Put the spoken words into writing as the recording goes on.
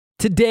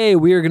Today,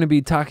 we are going to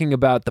be talking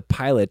about the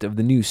pilot of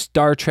the new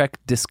Star Trek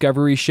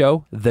Discovery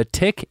show, The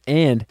Tick,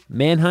 and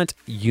Manhunt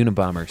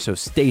Unabomber. So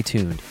stay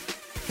tuned.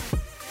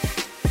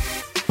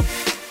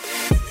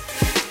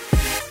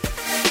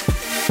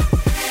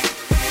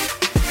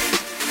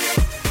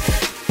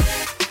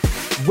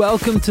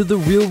 Welcome to The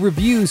Real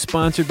Review,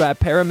 sponsored by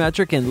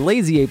Parametric and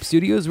Lazy Ape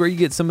Studios, where you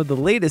get some of the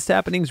latest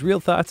happenings, real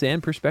thoughts,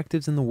 and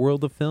perspectives in the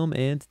world of film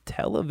and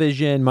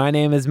television. My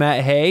name is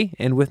Matt Hay,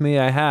 and with me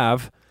I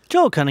have...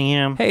 Joel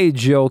Cunningham. Hey,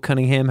 Joel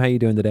Cunningham. How you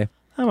doing today?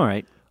 I'm all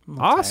right.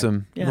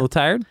 Awesome. Yeah. A little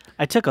tired?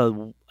 I took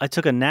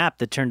a nap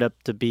that turned up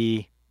to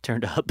be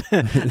turned up.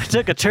 I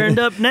took a turned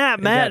up nap,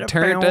 Matt. Got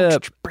turned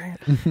up.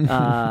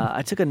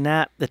 I took a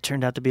nap that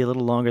turned out to be a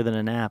little longer than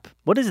a nap.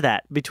 What is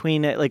that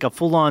between like a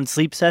full-on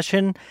sleep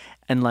session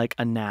and like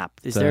a nap?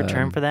 Is there a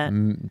term for that?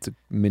 It's a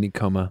mini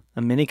coma.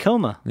 A mini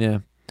coma.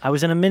 Yeah. I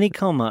was in a mini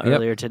coma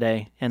earlier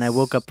today, and I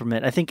woke up from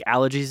it. I think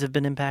allergies have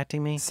been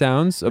impacting me.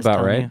 Sounds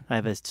about right. I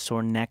have a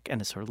sore neck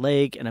and a sore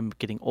leg, and I'm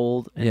getting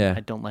old, and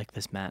I don't like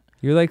this, Matt.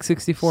 You're like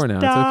 64 now.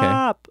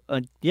 Stop. It's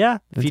okay. Yeah.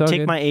 If It's you all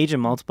take good. my age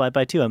and multiply it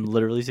by 2, I'm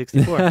literally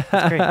 64.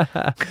 That's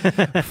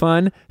great.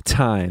 Fun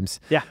times.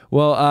 Yeah.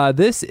 Well,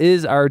 this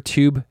is our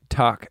Tube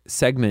Talk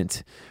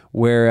segment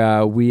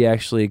where we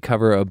actually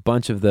cover a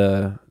bunch of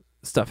the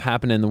stuff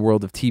happening in the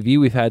world of TV.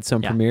 We've had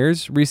some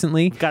premieres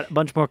recently. We've got a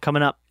bunch more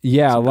coming up.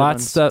 Yeah, Some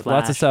lots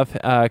of stuff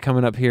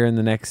coming up here in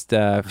the next few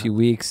Uh-huh.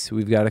 weeks.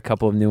 We've got a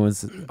couple of new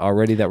ones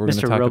already that we're going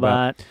to Mr. talk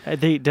Robot.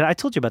 about. I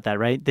told you about that,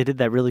 right? They did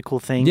that really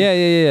cool thing.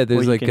 Yeah.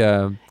 There's where like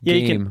a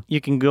game.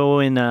 You can go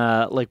and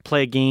like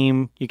play a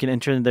game. You can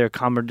enter their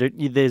Commodore.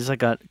 There's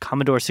like a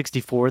Commodore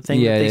 64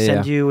 thing that they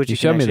send you, which You you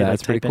showed can me actually, that. like,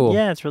 It's pretty type cool. in.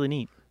 Yeah, it's really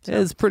neat. So.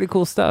 It's pretty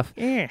cool stuff.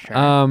 Yeah,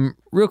 sure.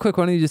 Real quick,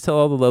 why don't you just tell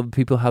all the lovely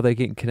people how they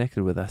get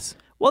connected with us?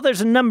 Well,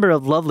 there's a number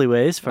of lovely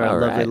ways for our All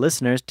lovely right.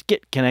 listeners to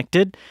get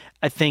connected.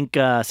 I think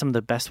some of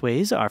the best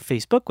ways are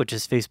Facebook, which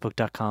is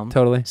facebook.com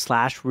Totally.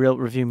 /Real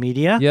Review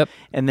Media. Yep.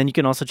 And then you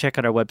can also check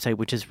out our website,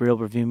 which is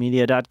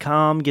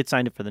realreviewmedia.com. Get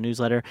signed up for the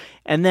newsletter.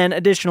 And then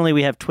additionally,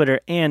 we have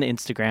Twitter and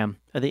Instagram,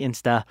 the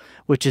Insta,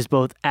 which is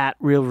both at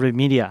Real Review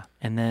Media.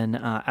 And then,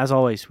 as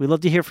always, we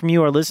love to hear from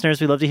you, our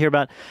listeners. We love to hear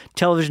about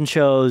television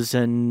shows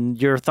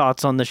and your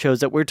thoughts on the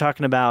shows that we're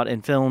talking about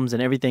and films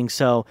and everything.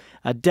 So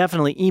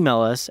definitely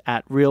email us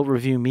at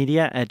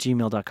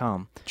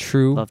realreviewmedia@gmail.com.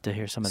 True. Love to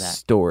hear some of that.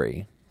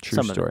 Story. True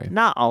Some story. of it.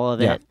 Not all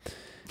of Yeah.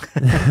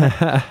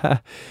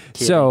 it.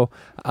 So,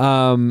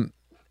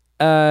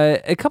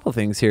 a couple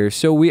things here.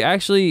 So we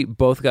actually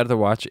both got to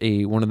watch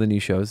one of the new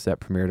shows that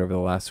premiered over the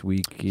last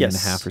week and a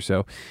half or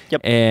so.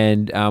 Yep.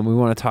 And we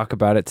want to talk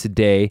about it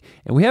today.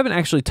 And we haven't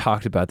actually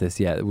talked about this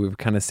yet. We're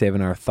kind of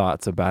saving our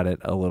thoughts about it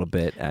a little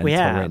bit until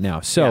right now.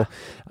 So,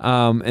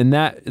 and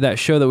that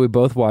show that we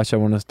both watched, I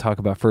want to talk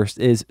about first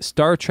is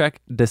Star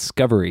Trek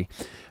Discovery.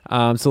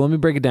 So let me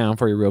break it down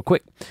for you real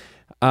quick.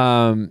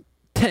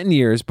 10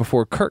 years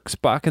before Kirk,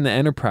 Spock, and the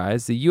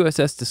Enterprise, the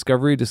USS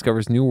Discovery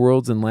discovers new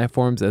worlds and life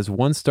forms as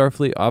one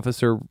Starfleet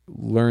officer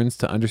learns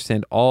to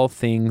understand all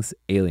things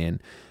alien.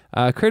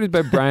 Created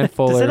by Brian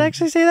Fuller. Does it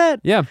actually say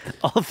that? Yeah.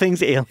 All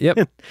things alien.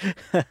 Yep.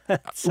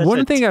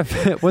 One thing I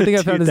found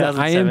is that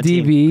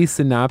 2017. IMDb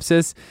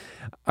synopsis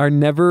are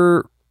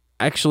never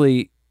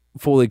actually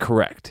fully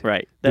correct.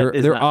 Right.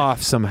 They're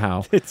off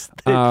somehow.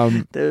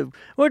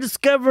 We're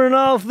discovering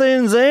all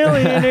things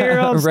alien here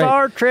on Right.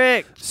 Star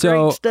Trek.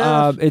 So Great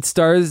stuff. it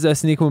stars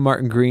Sonequa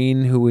Martin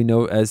Green, who we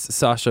know as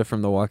Sasha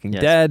from The Walking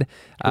Dead.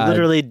 Who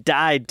literally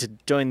died to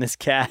join this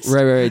cast.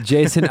 Right.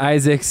 Jason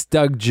Isaacs,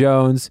 Doug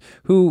Jones,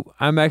 who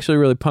I'm actually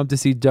really pumped to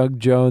see Doug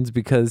Jones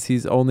because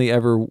he's only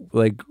ever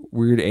like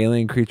weird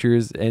alien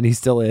creatures, and he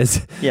still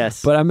is.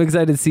 Yes. But I'm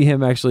excited to see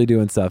him actually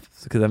doing stuff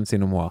because I haven't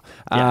seen him in a while.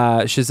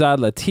 Yeah. Shazad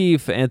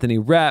Latif, Anthony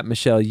Rapp,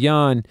 Michelle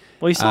Yeoh.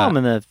 Well, you saw him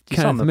in the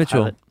Kenneth Mitchell.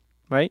 pilot,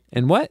 right?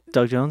 And what?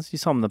 Doug Jones. You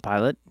saw him in the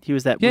pilot. He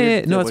was that. Yeah,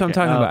 weird, no, that's what I'm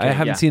talking about. okay, I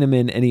haven't seen him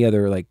in any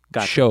other like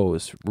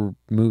shows or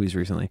movies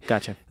recently.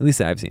 Gotcha. At least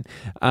that I've seen.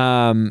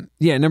 A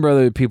number of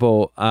other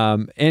people,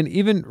 and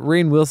even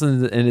Rainn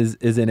Wilson is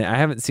in it. I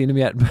haven't seen him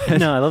yet. But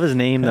No, I love his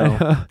name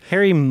though.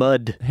 Harry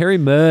Mudd. Harry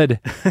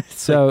Mudd.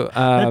 So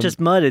Not just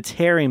Mudd, it's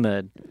Harry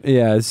Mudd.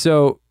 yeah.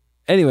 So,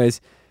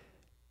 anyways,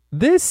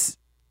 this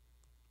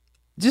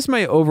just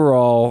my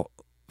overall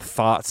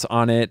thoughts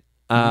on it.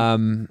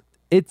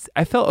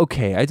 I felt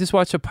okay. I just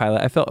watched a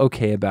pilot. I felt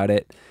okay about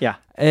it. Yeah.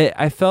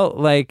 I felt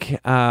like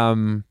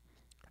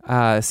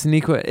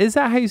Sonequa. Is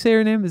that how you say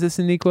her name? Is it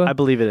Sonequa? I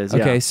believe it is.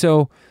 Okay, Yeah.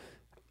 so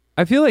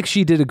I feel like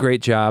she did a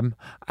great job.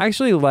 I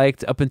actually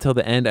liked up until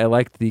the end. I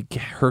liked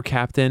her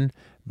captain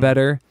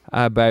better,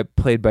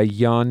 played by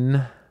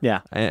Yeon. Yeah.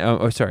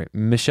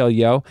 Michelle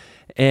Yeoh,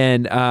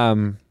 and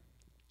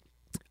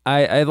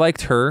I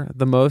liked her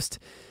the most.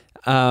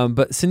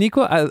 But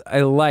Sonequa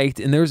I liked,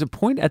 and there was a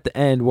point at the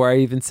end where I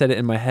even said it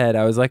in my head.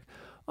 I was like,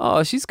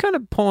 oh, she's kind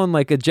of pulling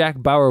like a Jack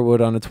Bauer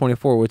would on a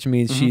 24, which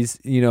means she's,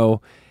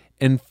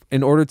 in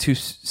order to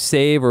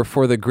save or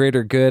for the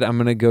greater good, I'm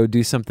going to go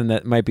do something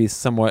that might be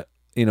somewhat,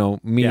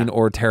 mean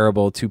or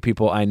terrible to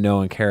people I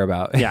know and care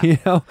about.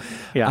 Yeah.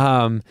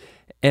 Yeah.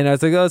 And I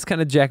was like, oh, it's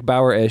kind of Jack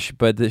Bauer-ish,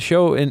 but the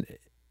show in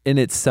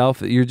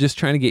itself, you're just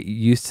trying to get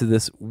used to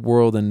this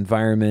world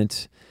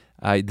environment,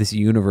 this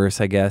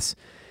universe, I guess.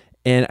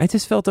 And I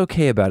just felt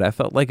okay about it. I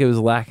felt like it was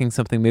lacking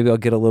something. Maybe I'll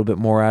get a little bit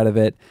more out of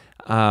it.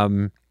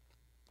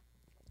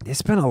 They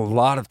spent a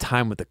lot of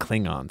time with the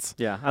Klingons.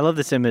 Yeah, I love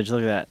this image.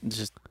 Look at that. It's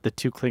just the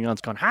two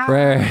Klingons going, ha!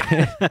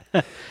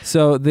 Right.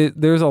 So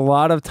there's a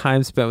lot of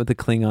time spent with the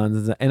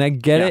Klingons. And I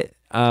get it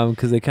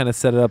because they kind of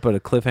set it up at a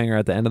cliffhanger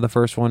at the end of the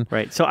first one.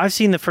 Right. So I've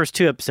seen the first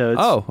 2 episodes.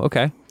 Oh,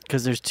 okay.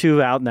 Because there's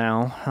 2 out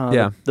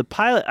now. The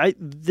pilot,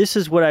 this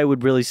is what I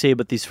would really say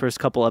about these first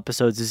couple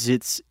episodes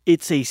is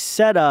it's a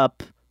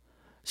setup.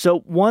 So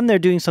one, they're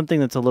doing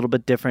something that's a little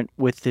bit different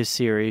with this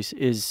series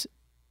is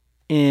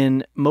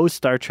in most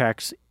Star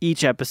Treks,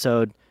 each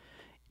episode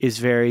is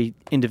very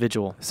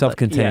individual.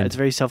 Self-contained. Yeah, it's a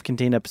very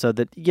self-contained episode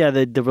that,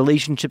 the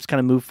relationships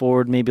kind of move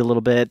forward maybe a little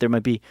bit. There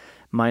might be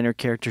minor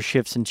character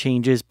shifts and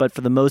changes, but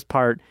for the most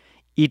part,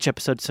 each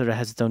episode sort of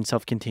has its own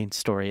self-contained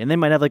story. And they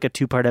might have like a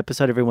 2-part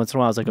episode every once in a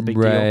while. It's like a big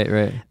deal.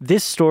 Right.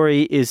 This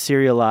story is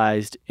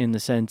serialized in the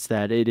sense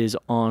that it is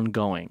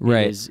ongoing.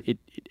 Right.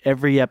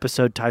 Every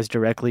episode ties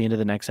directly into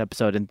the next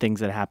episode and things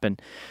that happen.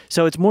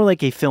 So it's more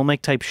like a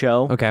filmic type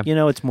show. Okay.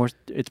 It's more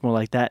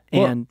like that.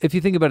 Well, and if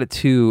you think about it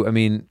too, I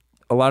mean,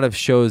 a lot of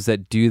shows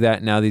that do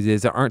that now these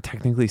days that aren't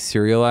technically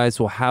serialized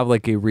will have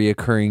like a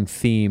reoccurring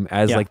theme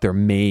as like their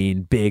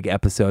main big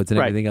episodes, and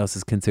everything else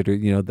is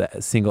considered, the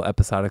single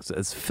episodic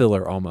as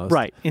filler almost.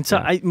 Right. And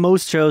so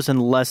most shows,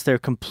 unless they're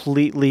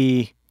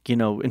completely, in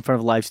front of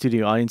a live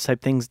studio audience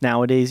type things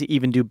nowadays,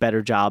 even do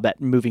better job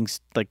at moving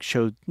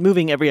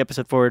every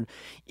episode forward,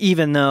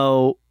 even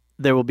though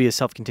there will be a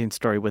self-contained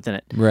story within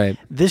it. Right.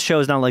 This show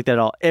is not like that at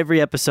all.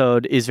 Every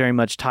episode is very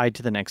much tied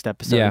to the next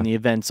episode, and the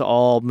events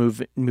all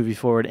move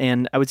forward.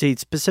 And I would say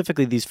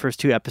specifically these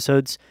first 2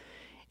 episodes,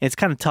 it's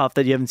kind of tough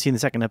that you haven't seen the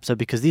second episode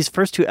because these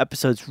first 2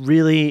 episodes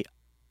really,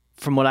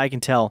 from what I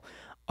can tell,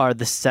 are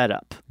the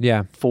setup.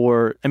 Yeah.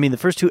 The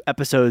first 2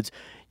 episodes,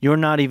 you're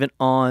not even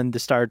on the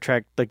Star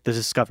Trek, like the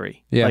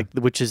Discovery,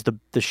 which is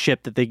the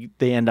ship that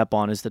they end up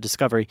on is the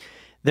Discovery.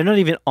 They're not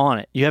even on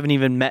it. You haven't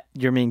even met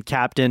your main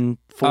captain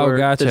for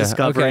the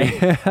Discovery.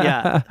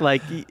 Okay.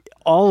 Like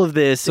all of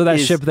this. So that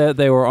ship that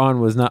they were on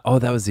was not. Oh,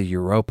 that was the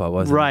Europa,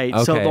 wasn't it? Right.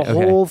 Okay, so the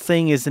whole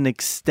thing is an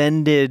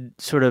extended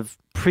sort of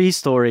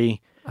pre-story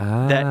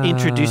that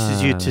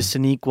introduces you to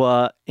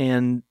Sonequa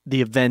and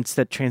the events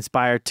that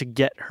transpire to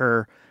get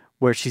her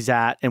where she's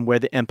at and where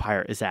the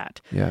Empire is at.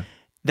 Yeah.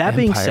 That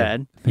being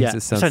said, Makes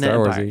it sound Star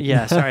Wars-y.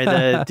 Yeah, sorry,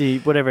 the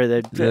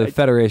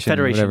Federation.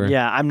 Federation. Whatever.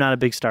 Yeah, I'm not a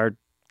big Star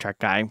Trek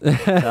guy.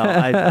 So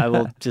I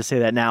will just say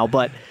that now.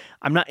 But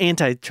I'm not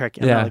anti-Trek.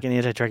 I'm not like an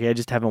anti-Trekkie. I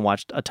just haven't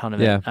watched a ton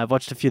of it. I've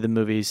watched a few of the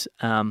movies,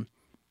 most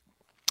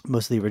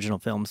of the original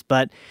films.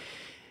 But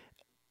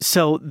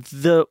so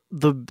the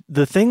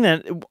thing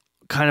that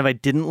kind of I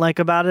didn't like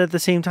about it at the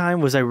same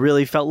time was I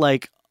really felt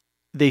like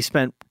they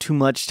spent too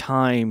much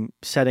time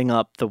setting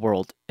up the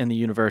world and the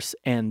universe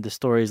and the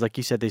stories. Like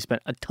you said, they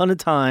spent a ton of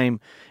time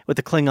with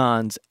the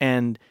Klingons,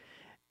 and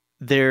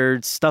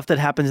there's stuff that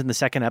happens in the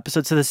second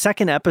episode. So the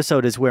second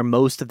episode is where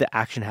most of the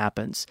action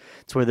happens.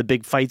 It's where the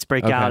big fights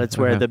break out. It's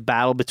where the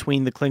battle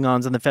between the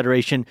Klingons and the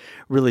Federation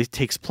really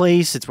takes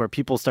place. It's where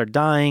people start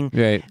dying.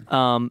 Right.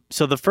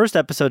 So the first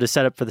episode is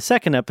set up for the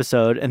second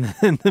episode, and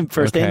then the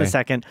first and the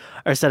second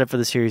are set up for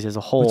the series as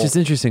a whole. Which is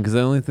interesting because I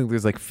only think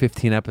there's like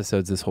 15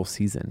 episodes this whole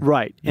season.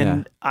 Right.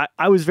 And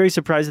I was very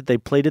surprised that they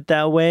played it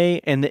that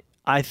way. And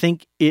I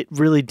think it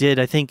really did.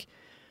 I think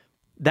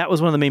that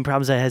was one of the main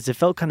problems I had. It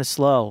felt kind of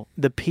slow.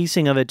 The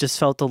pacing of it just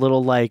felt a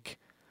little like,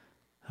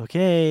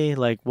 okay,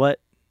 like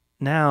what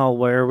now?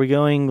 Where are we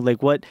going?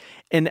 Like what?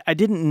 And I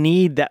didn't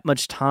need that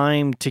much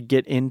time to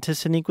get into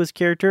Sonequa's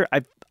character.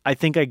 I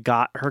think I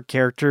got her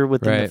character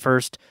within the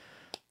first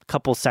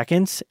couple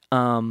seconds.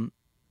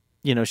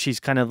 She's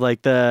kind of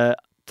like the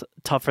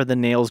tougher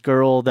than nails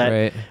girl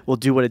that will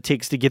do what it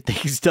takes to get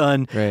things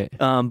done. Right.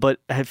 But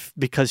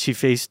because she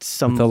faced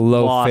some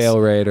low fail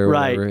rate or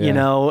whatever,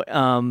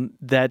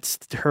 that's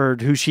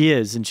who she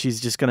is, and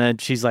she's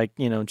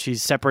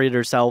she's separated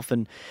herself.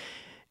 And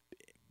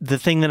the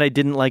thing that I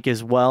didn't like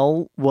as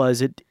well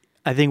was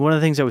I think one of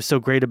the things that was so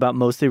great about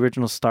most of the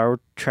original Star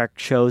Trek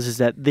shows is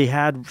that they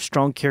had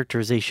strong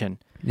characterization.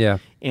 Yeah.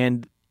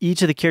 And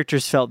each of the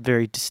characters felt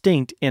very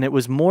distinct, and it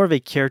was more of a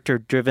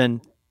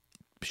character-driven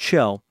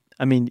show.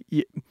 I mean,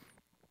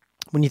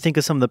 when you think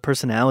of some of the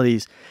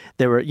personalities,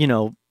 there were,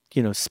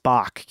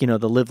 Spock,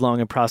 the live long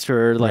and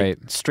prosper,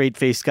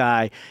 straight-faced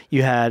guy.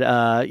 You had,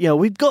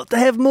 we've got to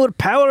have more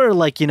power.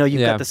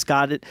 You've got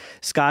the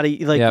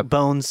Scotty,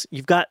 Bones.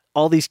 You've got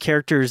all these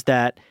characters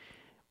that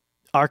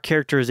are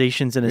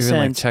characterizations in a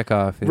sense. Like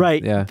Chekhov.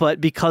 Right. Yeah.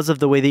 But because of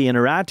the way they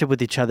interacted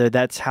with each other,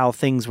 that's how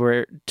things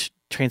were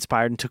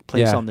transpired and took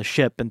place on the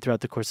ship and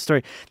throughout the course of the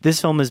story.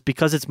 This film is,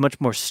 because it's much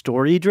more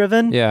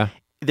story-driven. Yeah.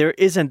 There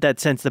isn't that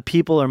sense. The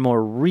people are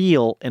more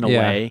real in a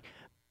way,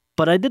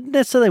 but I didn't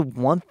necessarily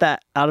want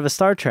that out of a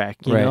Star Trek.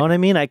 You know what I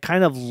mean? I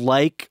kind of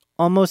like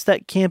almost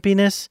that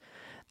campiness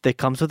that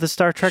comes with a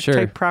Star Trek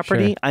type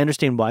property. I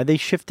understand why they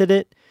shifted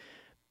it,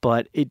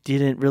 but it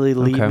didn't really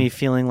leave me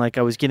feeling like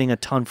I was getting a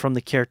ton from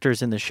the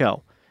characters in the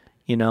show.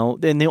 You know,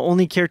 and the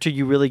only character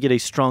you really get a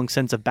strong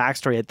sense of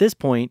backstory at this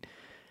point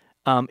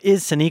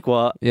is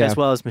Sonequa, as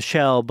well as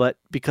Michelle, but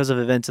because of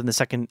events in the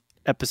second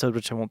episode,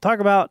 which I won't talk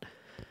about,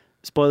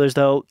 spoilers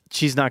though,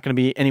 she's not going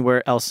to be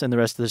anywhere else in the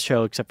rest of the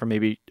show except for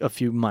maybe a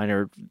few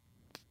minor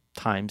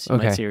times. You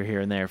might see her here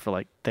and there for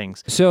like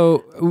things.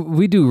 So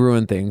we do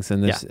ruin things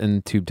in this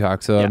in Tube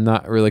Talk, so I'm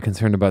not really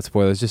concerned about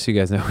spoilers. Just so you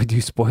guys know, we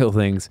do spoil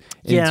things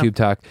in Tube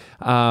Talk.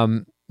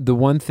 The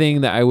one thing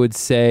that I would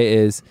say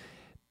is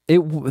the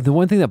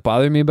one thing that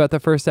bothered me about the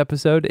first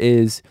episode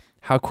is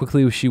how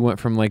quickly she went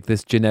from like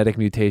this genetic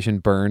mutation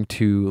burn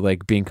to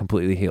like being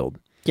completely healed.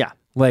 Yeah.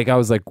 Like I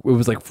was like, it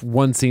was like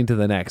one scene to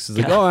the next. It's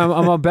like, oh,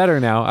 I'm all better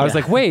now. I was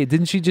like, wait,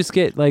 didn't she just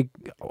get like,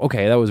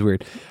 okay, that was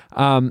weird.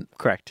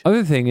 Correct.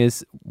 Other thing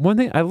is, one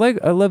thing I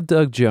love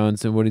Doug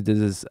Jones and what he does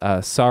is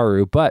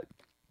Saru, but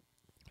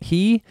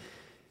I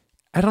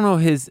don't know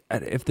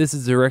if this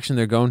is the direction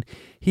they're going.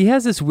 He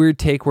has this weird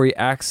take where he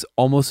acts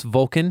almost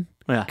Vulcan.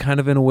 Yeah. Kind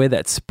of in a way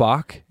that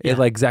Spock,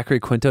 like Zachary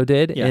Quinto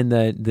did in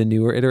the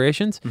newer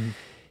iterations. Mm-hmm.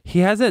 He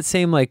has that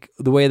same, like,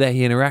 the way that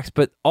he interacts,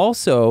 but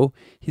also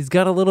he's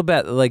got a little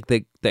bit like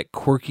that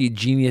quirky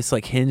genius,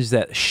 like, hinge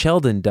that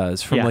Sheldon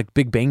does from, like,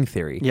 Big Bang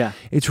Theory. Yeah.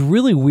 It's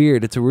really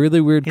weird. It's a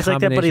really weird combination.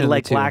 He's like that, but he,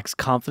 like, lacks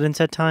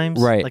confidence at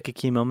times. Right. Like, at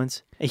key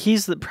moments.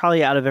 He's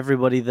probably, out of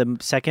everybody, the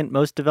second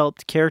most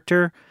developed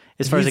character.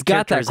 As far as the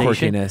characterization. He's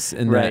got that quirkiness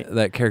and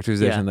that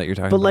characterization that you're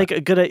talking about. But like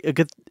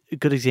a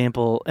good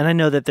example, and I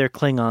know that they're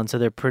Klingon, so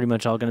they're pretty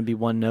much all going to be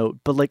one note.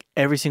 But like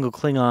every single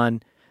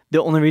Klingon,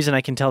 the only reason I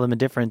can tell them a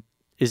different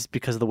is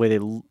because of the way they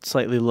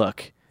slightly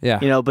look. Yeah,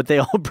 you know. But they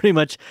all pretty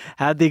much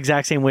have the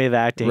exact same way of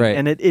acting, right.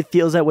 And it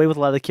feels that way with a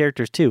lot of the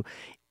characters too.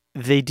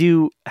 They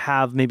do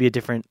have maybe a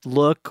different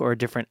look or a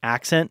different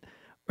accent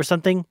or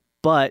something,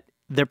 but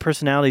their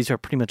personalities are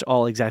pretty much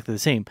all exactly the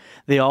same.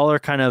 They all are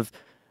kind of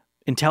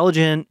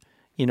intelligent.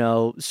 You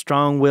know,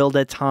 strong-willed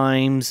at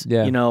times,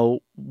 you know,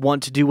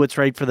 want to do what's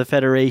right for the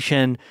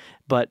Federation,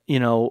 but, you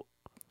know,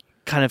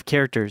 kind of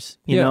characters,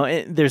 you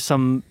know, there's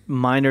some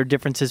minor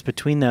differences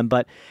between them,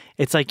 but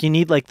it's like you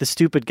need like the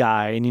stupid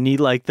guy and you need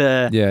like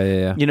the,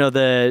 you know,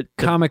 the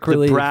comic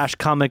relief, the brash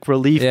comic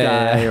relief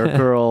guy or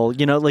girl,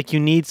 you know, like you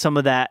need some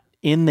of that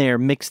in there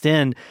mixed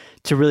in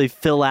to really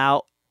fill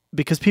out.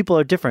 Because people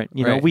are different,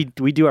 you know. We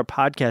do our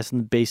podcast on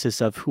the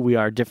basis of who we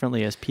are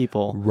differently as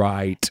people,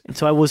 right? And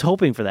so I was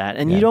hoping for that,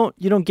 and you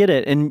don't get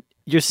it, and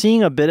you're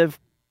seeing a bit of.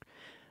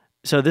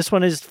 So this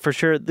one is for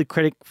sure the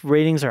critic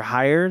ratings are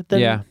higher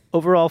than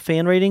overall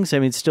fan ratings. I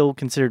mean, it's still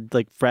considered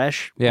like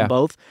fresh on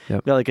both.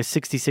 Yep. We got like a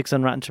 66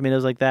 on Rotten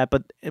Tomatoes like that,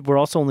 but we're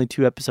also only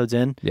 2 episodes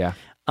in. Yeah.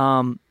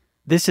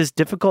 This is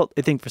difficult,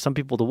 I think, for some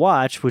people to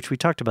watch, which we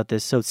talked about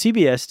this. So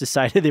CBS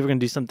decided they were going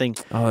to do something.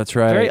 Oh, that's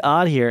right. Very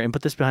odd here, and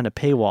put this behind a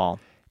paywall.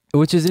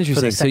 Which is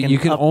interesting. So you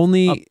can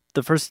only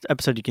the first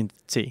episode you can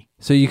see.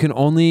 So you can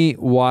only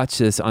watch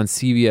this on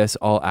CBS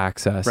All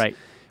Access, right?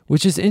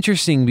 Which is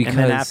interesting because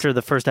and then after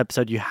the first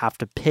episode, you have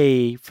to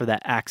pay for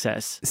that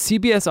access.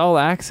 CBS All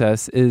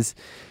Access is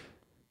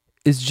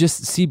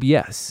just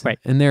CBS, right?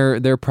 And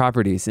their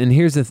properties. And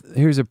here's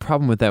a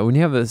problem with that. When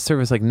you have a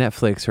service like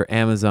Netflix or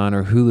Amazon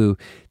or Hulu,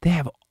 they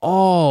have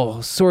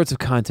all sorts of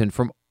content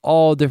from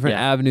all different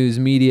avenues,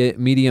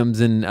 mediums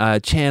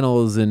and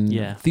channels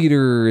and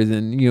theaters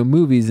and, you know,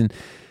 movies and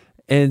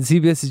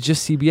CBS is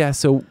just CBS.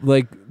 So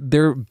like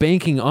they're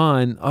banking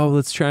on,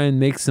 let's try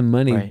and make some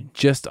money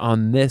just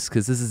on this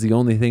because this is the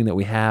only thing that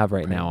we have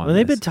right now.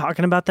 They've been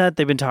talking about that.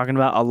 They've been talking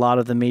about a lot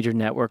of the major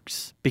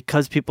networks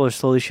because people are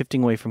slowly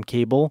shifting away from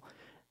cable.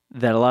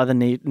 That a lot of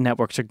the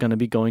networks are going to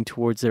be going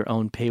towards their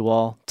own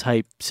paywall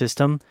type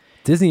system.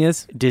 Disney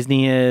is.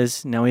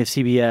 Now we have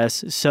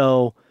CBS.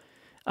 So.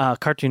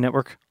 Cartoon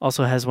Network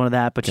also has one of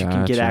that, but you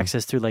can get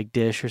access through like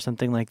Dish or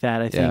something like that,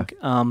 I think.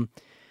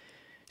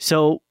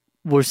 So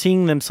we're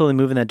seeing them slowly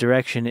move in that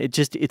direction.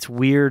 It's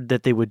weird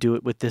that they would do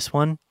it with this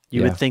one.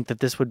 You would think that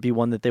this would be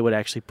one that they would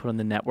actually put on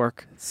the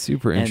network.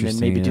 Super interesting. And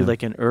then maybe do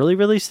like an early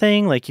release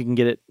thing, like you can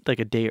get it like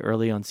a day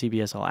early on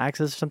CBS All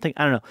Access or something.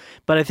 I don't know.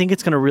 But I think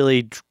it's going to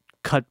really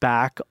cut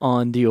back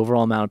on the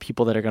overall amount of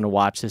people that are going to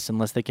watch this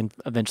unless they can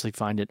eventually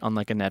find it on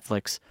like a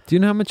Netflix. Do you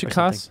know how much it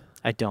costs?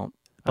 I don't.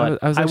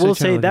 But I will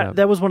say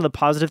that was one of the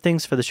positive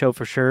things for the show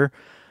for sure.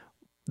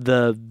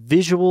 The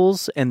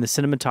visuals and the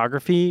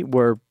cinematography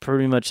were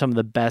pretty much some of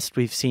the best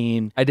we've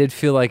seen. I did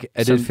feel like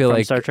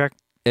Star Trek.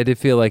 I did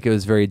feel like it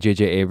was very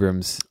J.J.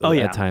 Abrams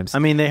at times. I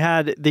mean,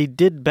 they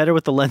did better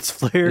with the lens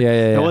flare.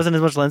 There wasn't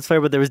as much lens flare,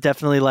 but there was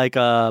definitely like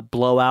a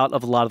blowout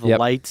of a lot of the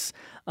lights.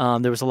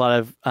 There was a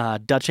lot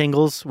of Dutch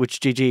angles, which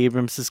J.J.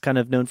 Abrams is kind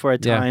of known for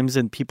at times,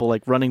 and people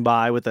like running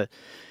by with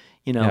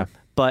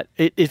but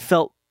it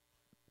felt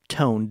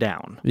toned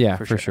down. Yeah,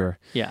 for sure.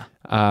 Yeah.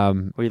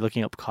 Were you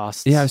looking up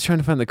costs? Yeah, I was trying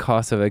to find the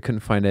cost of it. I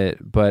couldn't find it,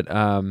 but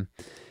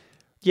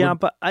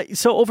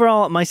so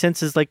overall, my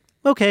sense is like,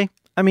 okay.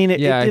 I mean, it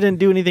didn't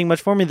do anything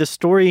much for me. The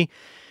story,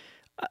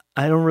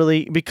 I don't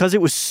really, because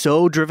it was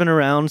so driven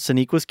around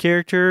Sonequa's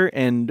character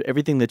and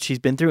everything that she's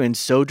been through and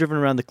so driven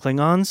around the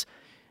Klingons,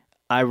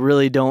 I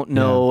really don't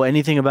know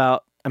anything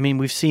about. I mean,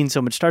 we've seen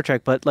so much Star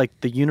Trek, but like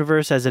the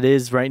universe as it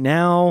is right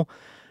now,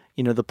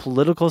 the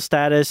political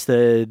status,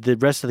 the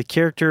rest of the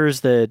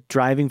characters, the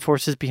driving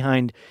forces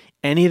behind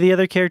any of the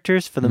other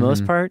characters for the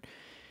most part.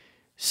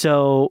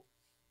 So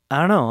I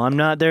don't know. I'm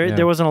not there.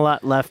 There wasn't a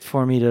lot left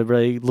for me to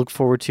really look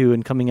forward to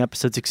in coming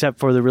episodes, except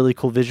for the really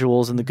cool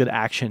visuals and the good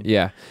action.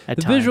 Yeah, the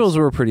visuals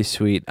were pretty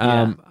sweet.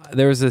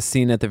 There was a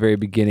scene at the very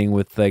beginning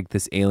with like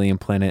this alien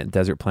planet,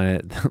 desert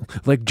planet,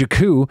 like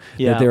Jakku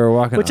that they were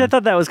walking. Which on. I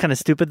thought that was kind of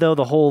stupid, though.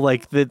 The whole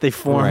like that they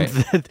formed.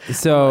 Right.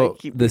 So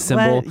the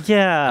symbol.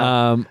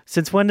 Yeah.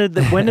 Since when did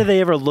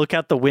they ever look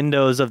out the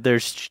windows of their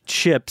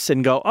ships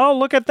and go, "Oh,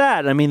 look at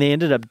that"? I mean, they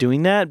ended up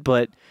doing that,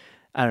 but.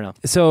 I don't know.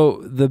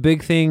 So the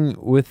big thing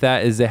with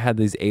that is they had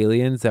these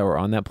aliens that were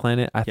on that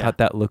planet. I thought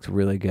that looked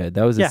really good.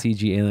 That was a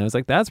CG alien. I was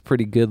like, that's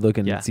pretty good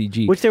looking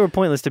CG. Which they were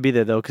pointless to be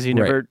there though, because you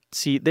never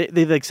see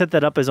they like set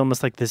that up as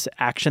almost like this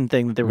action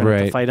thing that they were going to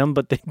have to fight them,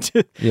 but they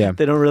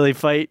they don't really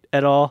fight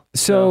at all.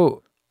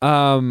 So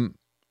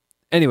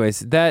anyways,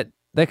 that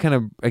kind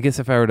of, I guess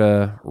if I were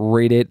to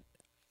rate it,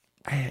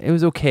 it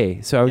was okay.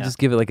 So I would just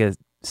give it like a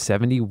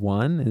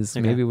 71 is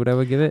maybe what I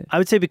would give it. I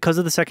would say because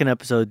of the second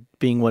episode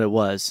being what it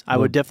was, I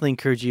would definitely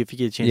encourage you, if you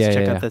get a chance to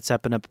check out that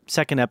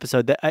second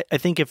episode. That I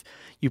think if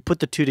you put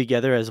the two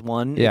together as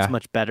one, it's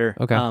much better.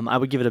 Okay. I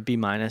would give it a B-.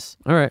 All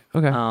right.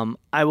 Okay.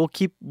 I will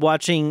keep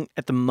watching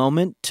at the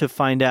moment to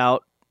find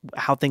out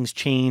how things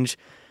change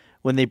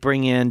when they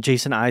bring in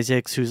Jason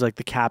Isaacs, who's like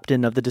the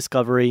captain of the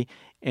Discovery,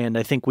 and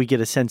I think we get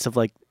a sense of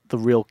like the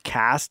real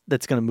cast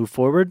that's going to move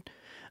forward.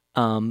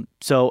 And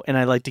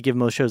I like to give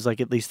most shows like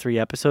at least 3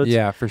 episodes.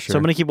 Yeah, for sure. So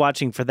I'm going to keep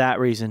watching for that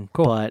reason.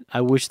 Cool. But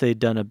I wish they'd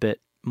done a bit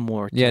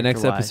more. Yeah,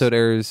 next episode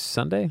airs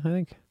Sunday, I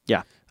think.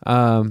 Yeah.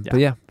 But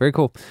yeah, very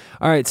cool.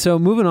 All right, so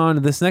moving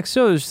on, this next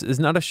show is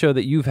not a show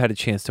that you've had a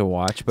chance to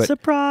watch, but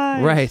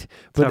surprise. Right.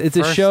 But it's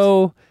a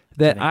show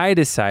that I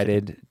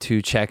decided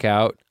to check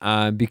out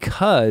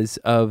because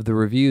of the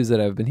reviews that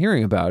I've been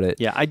hearing about it.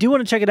 Yeah, I do want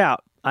to check it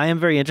out. I am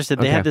very interested.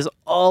 They had this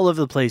all over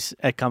the place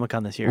at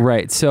Comic-Con this year.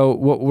 Right. So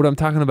what I'm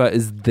talking about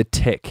is The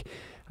Tick.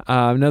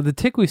 Now, The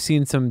Tick, we've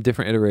seen some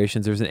different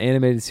iterations. There's an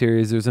animated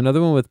series. There's another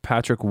one with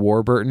Patrick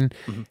Warburton.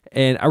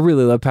 And I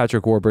really love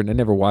Patrick Warburton. I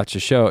never watched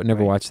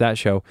watched that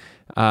show.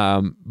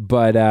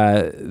 But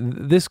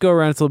this go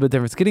around, it's a little bit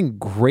different. It's getting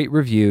great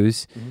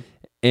reviews.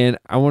 And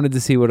I wanted to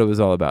see what it was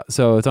all about.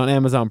 So it's on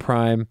Amazon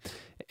Prime.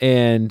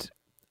 And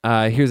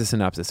here's a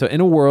synopsis. So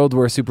in a world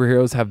where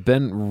superheroes have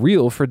been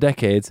real for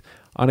decades,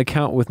 on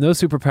account with no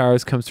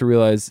superpowers comes to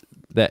realize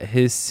that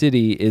his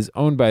city is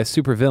owned by a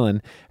supervillain.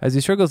 As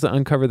he struggles to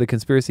uncover the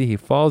conspiracy, he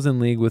falls in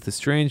league with a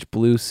strange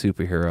blue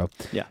superhero.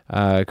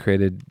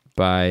 Created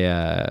by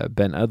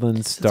Ben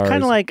Udlin. Stars. It's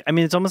kind of like, I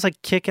mean, it's almost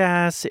like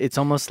Kick-Ass. It's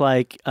almost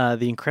like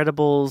The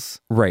Incredibles.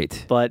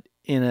 Right. But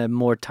in a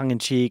more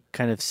tongue-in-cheek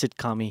kind of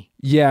sitcom-y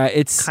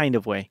it's kind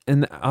of way.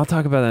 And I'll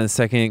talk about that in a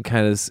second.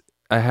 Kind of,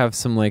 I have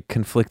some like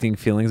conflicting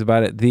feelings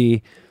about it.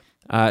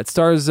 It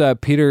stars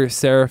Peter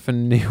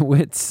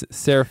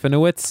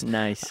Serafinowicz.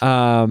 Nice.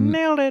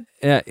 Nailed it.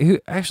 Yeah, who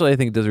actually I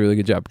think does a really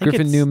good job.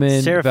 Griffin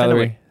Newman,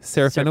 Valerie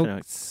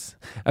Serafinowicz.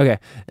 Okay,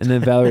 and then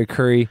Valerie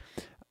Curry.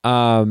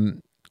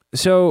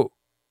 So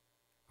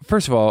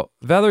first of all,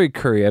 Valerie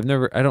Curry, I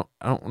don't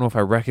know if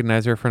I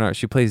recognize her or not.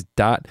 She plays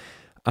Dot.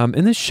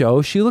 In this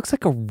show, she looks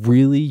like a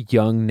really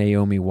young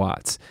Naomi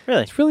Watts.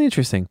 Really? It's really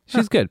interesting.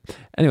 She's good.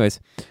 Anyways,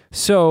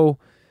 so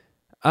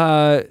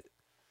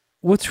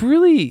what's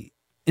really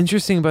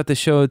interesting about the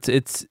show,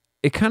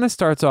 it kind of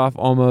starts off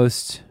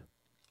almost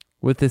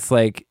with this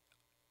like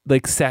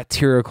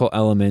satirical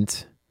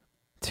element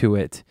to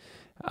it,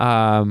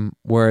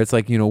 where it's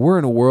like, we're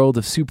in a world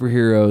of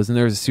superheroes and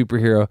there's a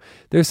superhero.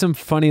 There's some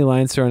funny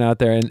lines thrown out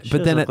there, and she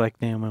does look like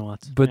Naomi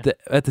Watts. But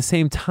at the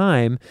same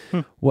time,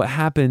 what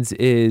happens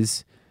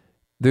is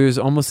there's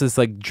almost this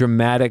like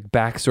dramatic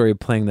backstory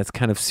playing that's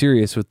kind of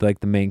serious with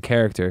like the main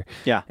character.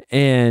 Yeah,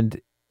 and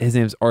his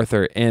name's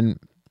Arthur, and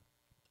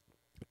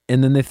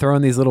then they throw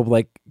in these little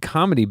like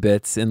comedy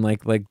bits and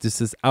like just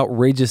this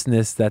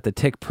outrageousness that the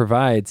Tick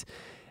provides,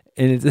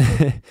 and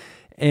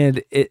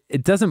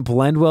it doesn't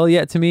blend well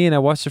yet to me. And I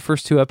watched the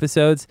first 2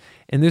 episodes,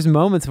 and there's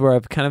moments where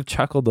I've kind of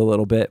chuckled a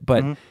little bit,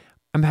 but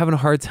I'm having a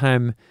hard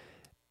time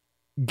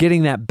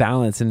getting that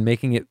balance and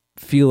making it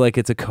feel like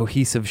it's a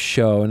cohesive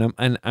show.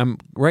 And I'm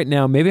right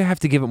now, maybe I have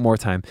to give it more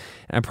time,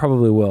 and I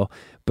probably will,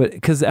 but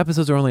because the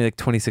episodes are only like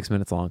 26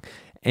 minutes long,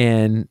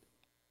 and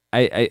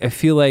I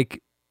feel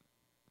like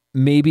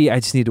maybe I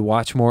just need to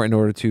watch more in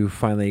order to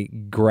finally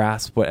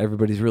grasp what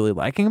everybody's really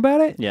liking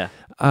about it. Yeah.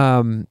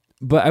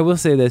 But I will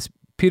say this,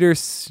 Peter,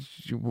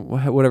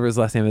 whatever his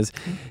last name is,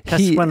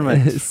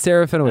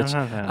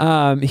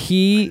 Serafinowicz.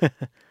 He,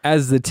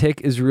 as the Tick,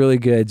 is really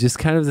good. Just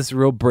kind of this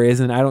real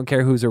brazen, I don't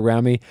care who's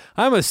around me.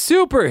 I'm a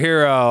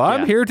superhero.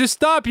 I'm here to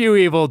stop you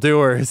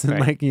evildoers.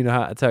 And like,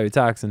 that's how he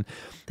talks. And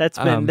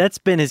that's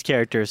been his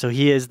character. So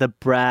he is the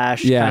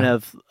brash, kind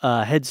of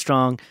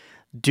headstrong,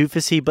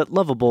 doofusy, but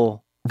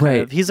lovable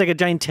Right. He's like a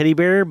giant teddy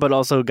bear, but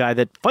also a guy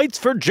that fights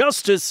for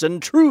justice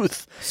and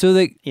truth. So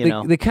they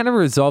kind of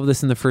resolve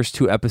this in the first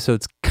 2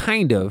 episodes,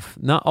 kind of,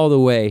 not all the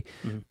way,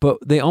 but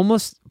they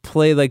almost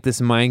play like this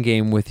mind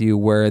game with you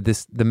where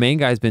the main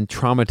guy's been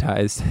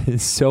traumatized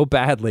so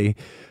badly.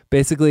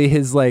 Basically,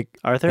 his like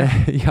Arthur.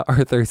 Yeah,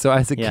 Arthur. So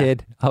as a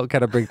kid, I'll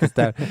kind of break this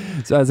down.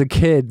 So as a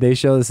kid, they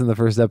show this in the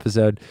first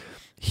episode.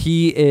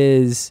 He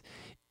is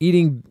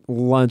eating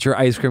lunch or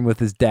ice cream with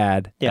his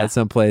dad at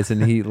some place,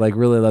 and he like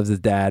really loves his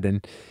dad,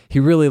 and he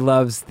really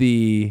loves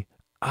the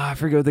I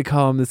forget what they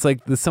call them. It's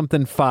like the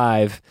something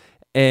 5,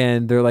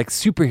 and they're like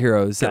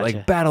superheroes that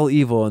like battle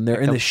evil, and they're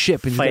like in the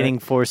ship and fighting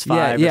Force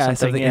 5 or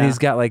something. And he's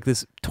got like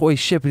this toy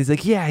ship, and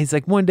he's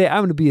like one day I'm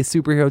going to be a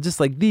superhero just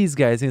like these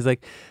guys. And he's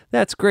like,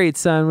 that's great,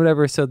 son,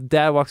 whatever. So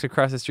dad walks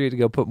across the street to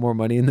go put more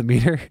money in the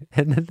meter,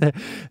 and then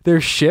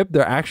their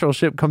actual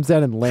ship comes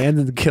down and lands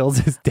and kills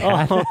his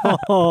dad.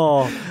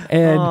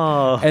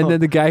 And then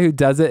the guy who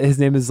does it, his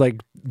name is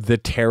like the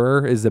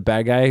Terror, is the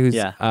bad guy who's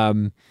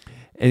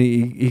and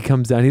he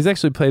comes down. He's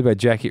actually played by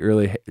Jackie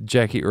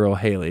Earle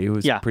Haley, who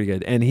was pretty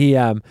good. And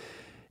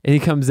he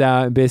comes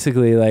out and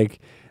basically like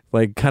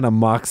kind of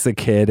mocks the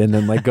kid and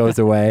then like goes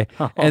away.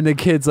 And the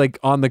kid's like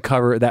on the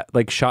cover, that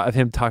like shot of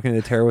him talking to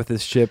the Terror with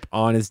his ship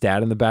on his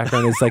dad in the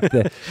background is like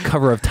the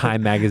cover of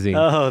Time magazine.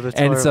 Oh, that's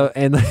and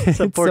horrible.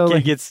 So poor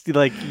kid gets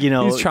like, he's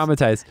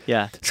traumatized.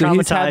 Yeah, so traumatized,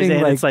 he's having,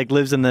 and like, it's like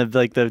lives in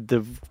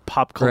the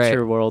pop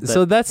culture world.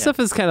 So that stuff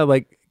is kind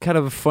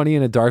of funny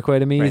in a dark way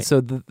to me. Right.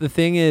 So the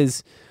thing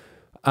is,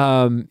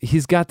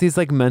 he's got these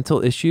like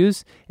mental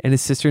issues, and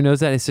his sister knows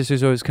that. His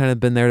sister's always kind of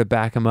been there to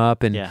back him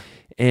up, and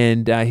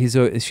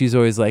she's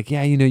always like,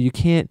 you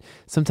can't.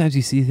 Sometimes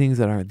you see things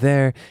that aren't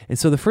there, and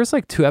so the first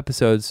like 2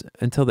 episodes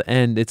until the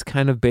end, it's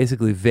kind of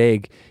basically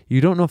vague.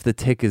 You don't know if the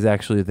tick is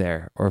actually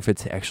there or if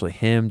it's actually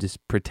him just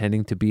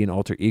pretending to be an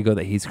alter ego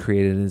that he's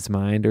created in his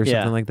mind or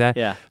something like that.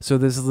 Yeah. So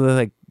this is the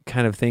like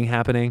kind of thing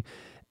happening,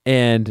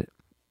 and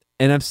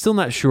I'm still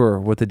not sure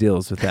what the deal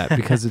is with that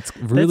because it's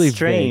really That's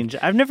strange.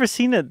 vague. I've never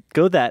seen it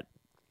go that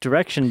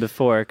direction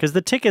before, because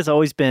the Tick has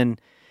always been,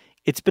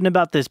 it's been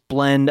about this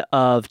blend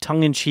of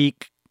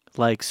tongue-in-cheek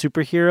like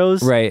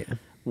superheroes, right,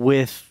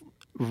 with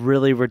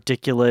really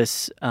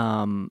ridiculous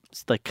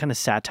like kind of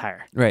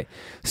satire. Right.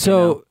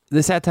 So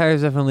the satire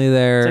is definitely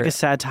there. It's like a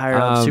satire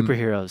of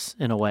superheroes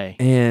in a way,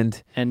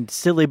 and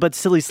silly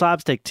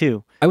slapstick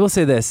too. I will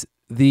say this.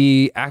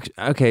 The action,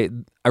 okay,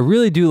 I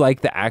really do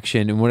like the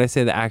action, and when I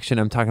say the action,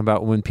 I'm talking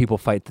about when people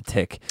fight the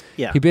Tick.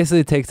 Yeah, he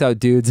basically takes out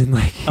dudes and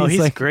like he's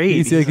like, great.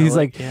 He's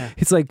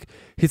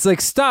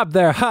like stop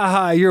there,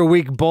 you're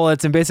weak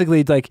bullets, and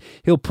basically like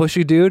he'll push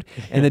a dude,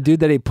 and the dude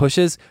that he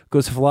pushes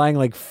goes flying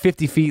like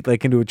 50 feet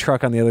like into a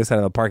truck on the other side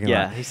of the parking lot.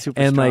 Yeah, he's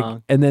super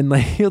strong. And then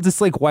like he'll just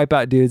like wipe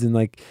out dudes and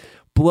like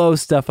blow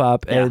stuff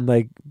up, and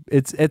like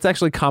it's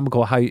actually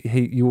comical how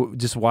you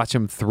just watch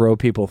him throw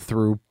people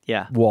through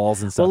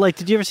walls and stuff. Well, like,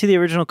 did you ever see the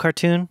original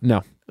cartoon?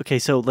 No. Okay,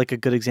 so like a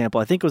good example,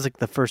 I think it was like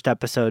the first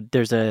episode.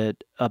 There's a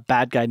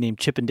bad guy named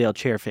Chippendale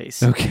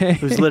Chairface. Okay.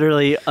 Who's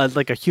literally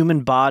like a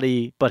human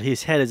body, but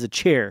his head is a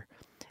chair.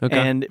 Okay.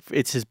 And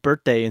it's his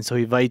birthday, and so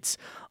he invites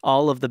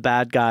all of the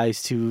bad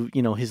guys to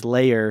his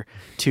lair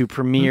to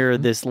premiere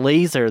this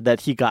laser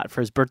that he got for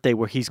his birthday,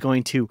 where he's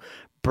going to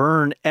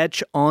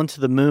etch onto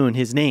the moon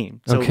his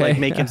name. So like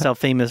make himself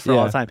famous for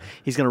all the time.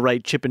 He's going to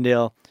write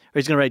Chippendale, or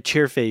he's going to write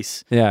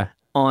Chairface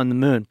on the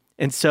moon.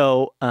 And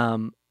so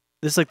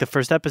this is like the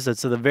first episode.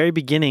 So the very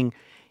beginning,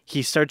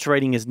 he starts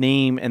writing his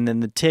name, and then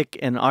the Tick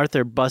and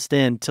Arthur bust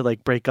in to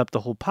like break up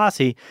the whole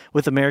posse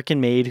with American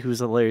Maid,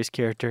 who's a hilarious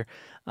character.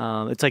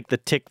 It's like the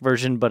Tick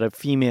version, but a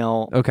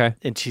female. Okay.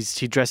 And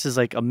she dresses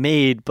like a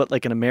maid, but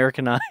like an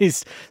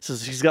Americanized. So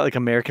she's got like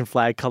American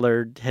flag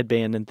colored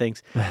headband and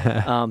things.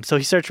 So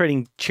he starts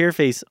writing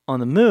Chairface on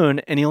the moon,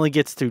 and he only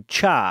gets through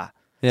Cha.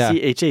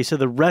 CHA. So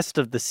the rest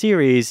of the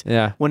series,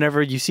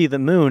 whenever you see the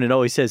moon, it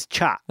always says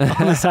Cha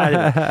on the side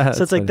of it.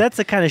 So it's like, that's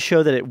the kind of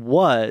show that it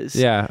was.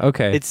 Yeah,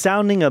 okay. It's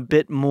sounding a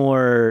bit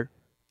more,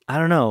 I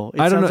don't know. It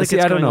sounds like it's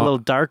going a little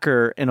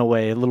darker in a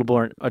way, a little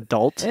more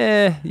adult.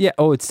 Yeah.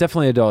 Oh, it's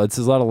definitely adult. It's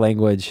a lot of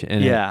language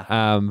and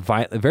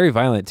very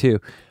violent too.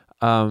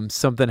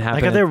 Something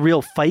happened. Like, are there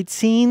real fight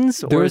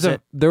scenes? There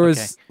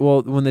was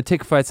when the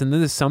Tick fights, and then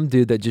there's some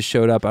dude that just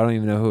showed up. I don't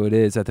even know who it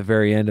is at the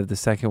very end of the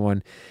second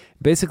one.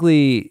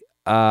 Basically,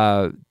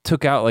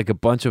 took out like a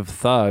bunch of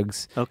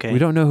thugs. Okay. We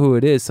don't know who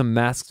it is, some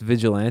masked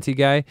vigilante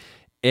guy.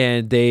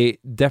 And they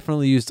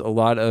definitely used a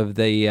lot of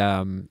the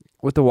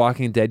what The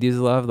Walking Dead uses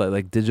a lot of,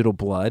 like digital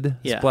blood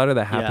splatter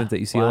that happens that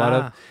you see a lot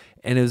of.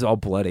 And it was all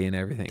bloody and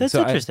everything. That's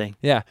interesting.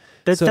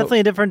 That's definitely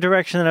a different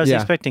direction than I was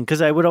expecting,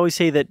 because I would always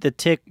say that the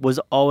Tick was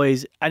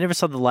always, I never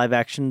saw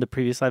the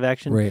previous live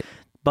action, right?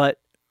 But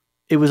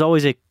it was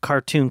always a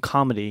cartoon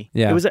comedy.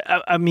 Yeah. It was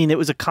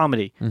a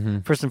comedy,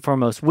 first and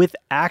foremost, with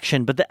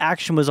action, but the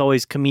action was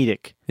always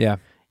comedic. Yeah.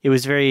 It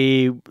was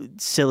very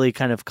silly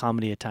kind of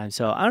comedy at times.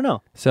 So I don't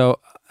know. So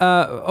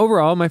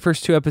overall, my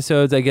first 2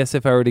 episodes, I guess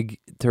if I were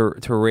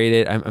to rate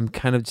it, I'm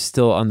kind of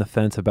still on the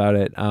fence about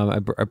it.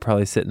 I'd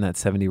probably sit in that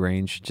 70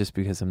 range just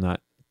because I'm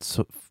not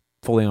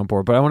fully on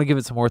board, but I want to give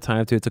it some more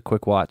time too. It's a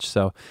quick watch,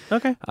 so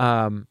okay.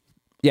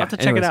 Yeah, I'll have to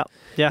check it out.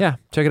 Yeah,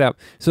 check it out.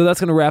 So that's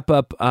going to wrap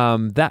up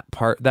that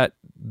part,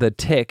 the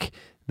Tick.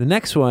 The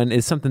next one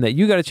is something that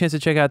you got a chance to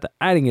check out that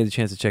I didn't get a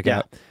chance to check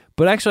out.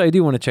 But actually, I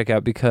do want to check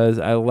out because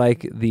I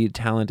like the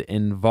talent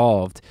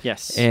involved.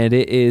 Yes. And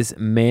it is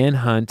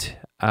Manhunt,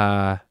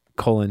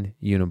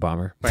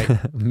 Unabomber.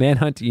 Right.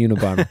 Manhunt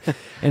Unabomber.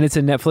 And it's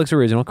a Netflix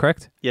original,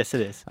 correct? Yes, it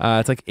is.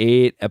 It's like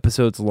 8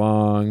 episodes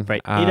long.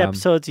 Right. 8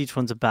 episodes. Each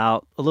one's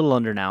about a little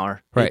under an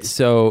hour. Right.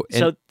 So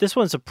this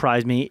one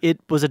surprised me. It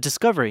was a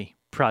Discovery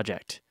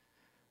project,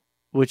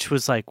 which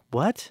was like,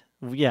 what?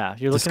 Yeah.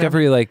 You're looking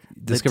Discovery, like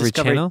Discovery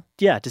Channel?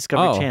 Yeah,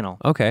 Discovery Channel.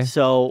 Okay.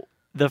 So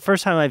the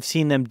first time I've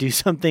seen them do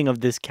something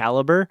of this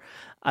caliber,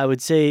 I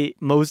would say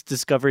most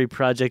Discovery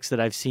projects that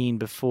I've seen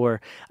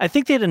before. I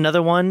think they had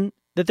another one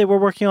that they were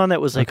working on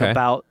that was like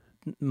about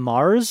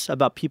Mars,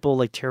 about people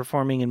like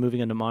terraforming and moving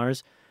into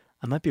Mars.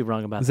 I might be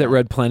wrong about that. Is that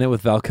Red Planet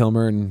with Val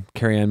Kilmer and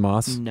Carrie-Anne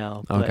Moss?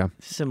 No. Okay.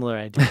 Similar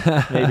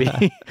idea,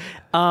 maybe.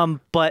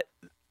 But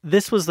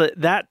this was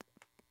that.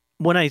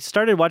 When I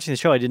started watching the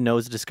show, I didn't know it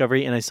was a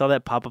Discovery, and I saw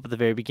that pop up at the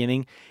very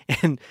beginning.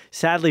 And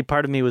sadly,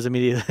 part of me was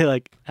immediately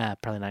like,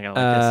 probably not going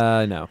to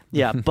like this. No.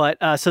 Yeah, but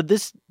so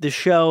the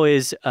show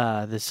is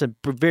this a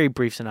very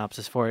brief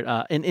synopsis for it.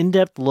 An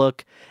in-depth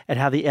look at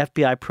how the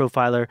FBI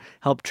profiler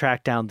helped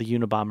track down the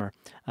Unabomber.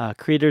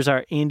 Creators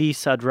are Andy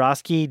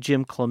Sadrowski,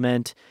 Jim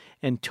Clement,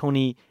 and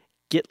Tony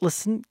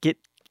Gittelson.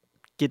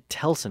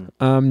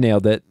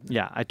 Nailed it.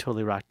 Yeah, I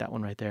totally rocked that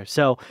one right there.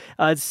 So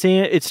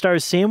it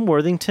stars Sam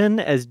Worthington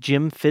as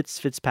Jim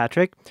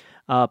Fitzpatrick,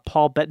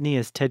 Paul Bettany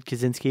as Ted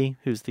Kaczynski,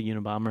 who's the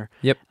Unabomber.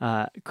 Yep.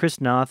 Chris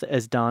Noth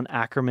as Don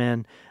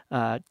Ackerman,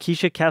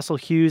 Keisha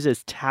Castle-Hughes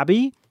as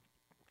Tabby.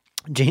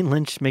 Jane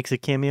Lynch makes a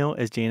cameo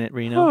as Janet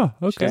Reno. Oh,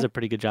 okay. She does a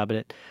pretty good job at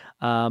it.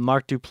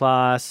 Mark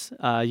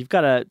Duplass. You've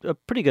got a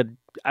pretty good,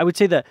 I would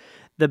say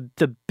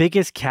the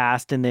biggest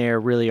cast in there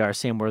really are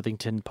Sam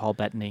Worthington, Paul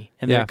Bettany,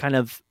 and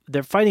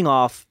they're fighting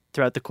off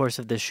throughout the course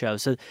of this show.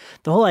 So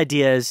the whole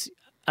idea is,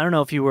 I don't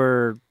know if you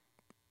were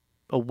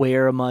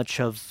aware much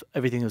of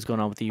everything that was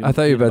going on with the Unabomber. I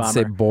thought you were about to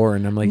say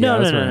born. I'm like,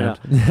 no. No.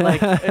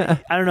 Like, I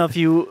don't know if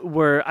you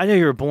were, I know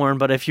you were born,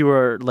 but if you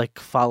were like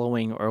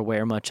following or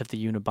aware much of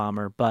the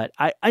Unabomber, but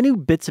I knew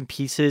bits and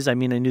pieces. I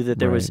mean, I knew that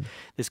there was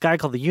this guy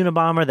called the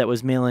Unabomber that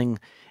was mailing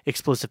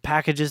explosive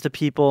packages to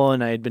people,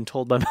 and I had been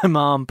told by my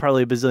mom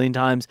probably a bazillion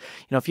times,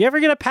 if you ever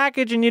get a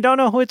package and you don't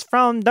know who it's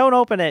from, don't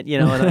open it,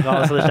 and like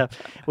all this other stuff,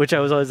 which I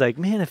was always like,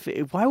 man,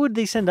 why would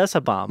they send us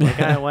a bomb?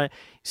 Like,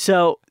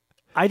 so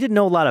I didn't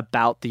know a lot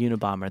about the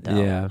Unabomber,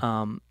 though.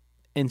 Yeah.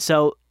 And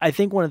so I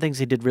think one of the things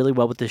they did really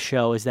well with this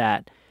show is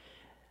that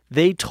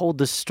they told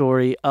the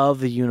story of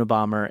the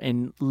Unabomber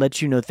and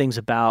let you know things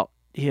about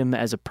him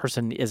as a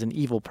person, as an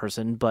evil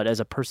person, but as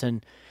a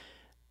person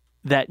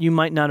that you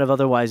might not have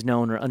otherwise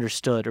known or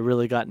understood or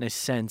really gotten a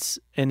sense.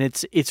 And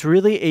it's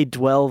really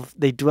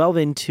they delve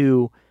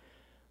into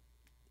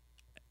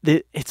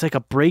it's like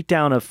a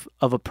breakdown of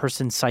a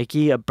person's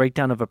psyche, a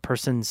breakdown of a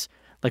person's,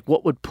 like,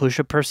 what would push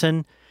a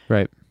person.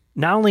 Right.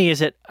 Not only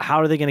is it,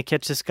 how are they going to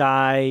catch this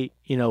guy?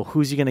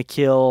 Who's he going to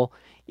kill?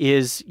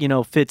 Is,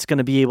 Fitz going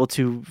to be able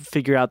to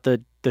figure out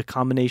the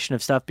combination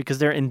of stuff? Because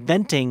they're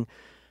inventing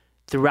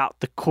throughout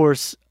the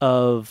course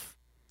of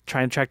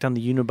trying to track down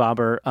the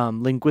Unabomber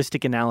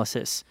linguistic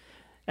analysis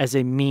as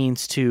a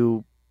means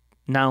to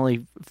not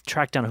only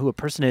track down who a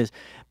person is,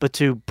 but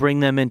to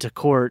bring them into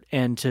court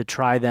and to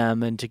try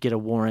them and to get a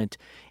warrant.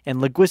 And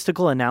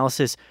linguistical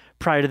analysis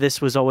prior to this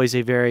was always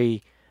a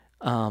very...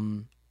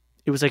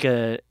 it was like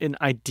an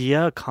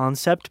idea, a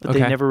concept, but they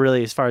never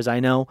really, as far as I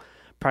know,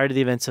 prior to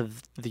the events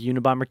of the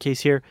Unabomber case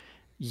here,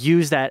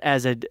 used that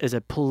as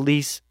a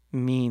police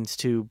means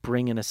to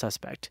bring in a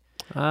suspect.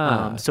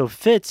 So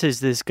Fitz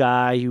is this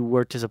guy who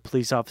worked as a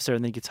police officer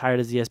and then gets hired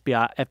as the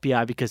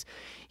FBI because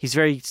he's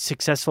very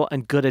successful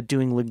and good at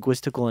doing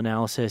linguistical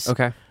analysis.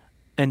 Okay.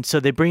 And so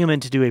they bring him in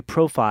to do a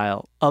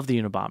profile of the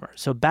Unabomber.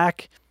 So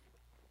back...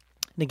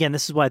 And again,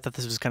 this is why I thought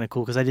this was kind of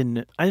cool, because I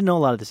didn't know a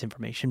lot of this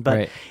information,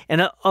 but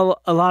and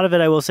a lot of it,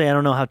 I will say, I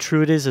don't know how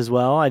true it is as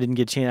well. I haven't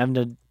had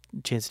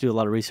a chance to do a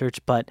lot of research,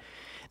 but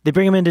they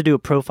bring him in to do a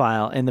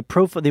profile, and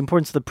the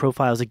importance of the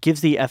profile is it gives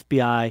the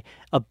FBI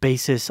a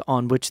basis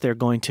on which they're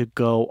going to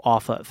go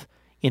off of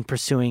in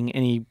pursuing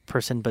any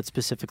person, but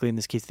specifically in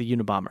this case, the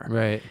Unabomber.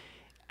 Right.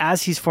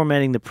 As he's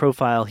formatting the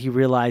profile, he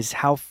realized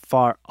how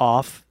far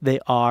off they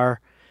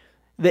are.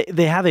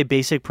 They have a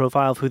basic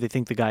profile of who they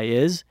think the guy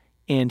is.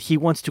 And he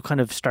wants to kind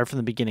of start from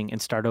the beginning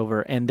and start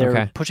over. And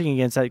they're pushing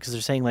against that because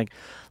they're saying, like,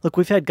 look,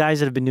 we've had guys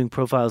that have been doing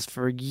profiles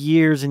for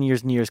years and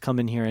years and years come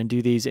in here and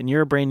do these, and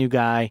you're a brand new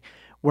guy.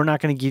 We're not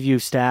going to give you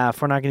staff.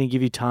 We're not going to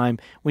give you time.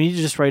 We need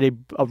to just write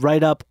a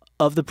write-up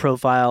of the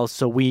profile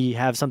so we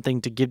have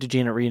something to give to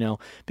Janet Reno.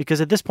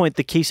 Because at this point,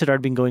 the case had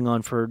already been going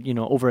on for,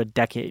 over a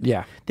decade.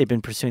 Yeah. They've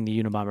been pursuing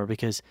the Unabomber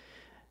because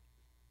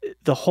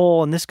the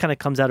whole, and this kind of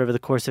comes out over the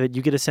course of it,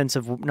 you get a sense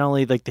of not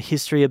only like the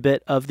history a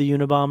bit of the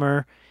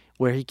Unabomber,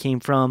 where he came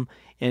from,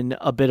 and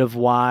a bit of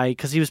why,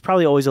 because he was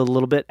probably always a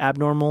little bit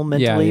abnormal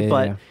mentally,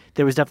 but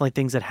there was definitely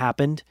things that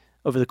happened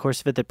over the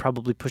course of it that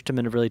probably pushed him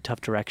in a really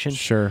tough direction.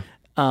 Sure.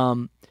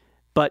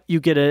 But you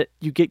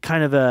get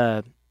kind of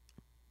a,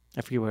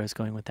 I forget where I was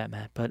going with that,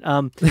 Matt, but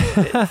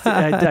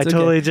I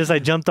totally I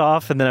jumped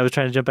off, and then I was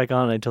trying to jump back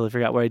on, and I totally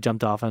forgot where I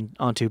jumped off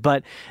onto.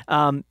 But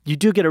you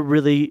do get a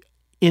really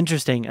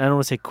interesting, I don't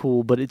want to say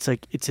cool, but it's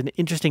an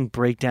interesting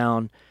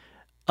breakdown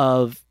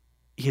of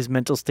his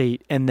mental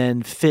state, and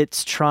then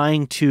Fitz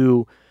trying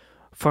to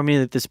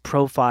formulate this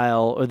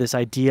profile or this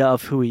idea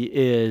of who he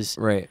is.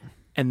 Right.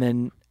 And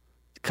then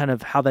kind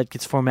of how that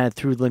gets formatted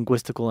through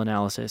linguistical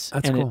analysis.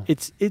 That's cool.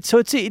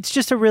 It's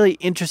just a really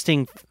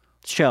interesting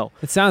show.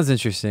 It sounds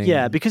interesting.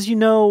 Yeah, because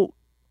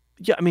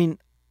I mean,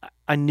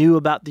 I knew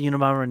about the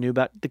Unabomber, I knew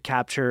about the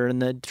capture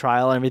and the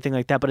trial and everything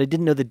like that, but I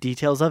didn't know the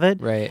details of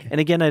it. Right. And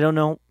again, I don't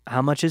know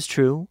how much is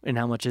true and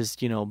how much is,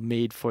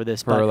 made for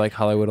this. For like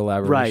Hollywood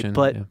elaboration. Right,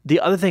 but the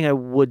other thing I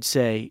would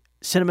say,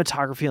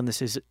 cinematography on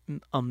this is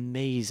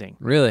amazing.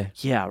 Really?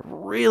 Yeah,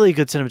 really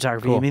good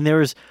cinematography. Cool. I mean, there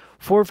was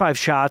 4 or 5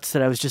 shots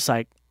that I was just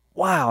like,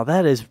 wow,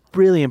 that is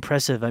really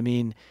impressive. I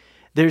mean,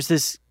 there's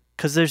this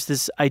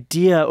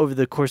idea over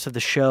the course of the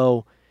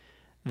show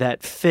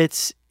that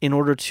Fitz, in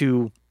order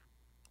to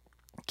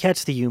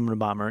catch the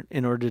Unabomber,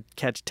 in order to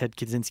catch Ted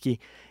Kaczynski,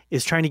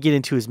 is trying to get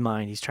into his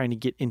mind. He's trying to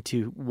get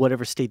into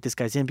whatever state this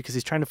guy's in because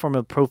he's trying to form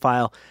a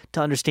profile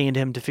to understand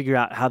him, to figure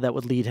out how that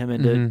would lead him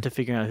into to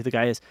figuring out who the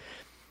guy is.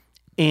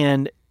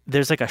 And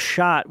there's like a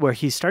shot where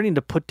he's starting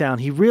to put down,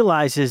 he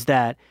realizes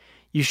that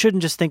you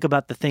shouldn't just think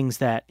about the things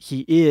that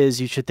he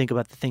is, you should think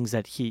about the things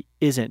that he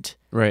isn't.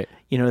 Right.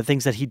 The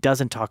things that he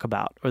doesn't talk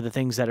about, or the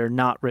things that are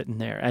not written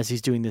there as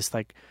he's doing this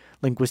like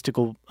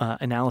linguistical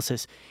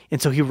analysis.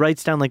 And so he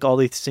writes down like all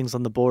these things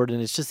on the board,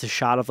 and it's just a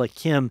shot of like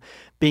him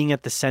being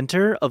at the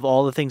center of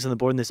all the things on the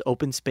board in this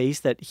open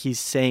space that he's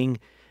saying,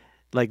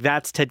 like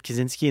that's Ted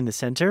Kaczynski in the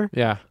center.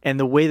 Yeah. And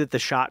the way that the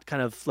shot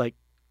kind of like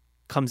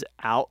comes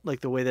out, like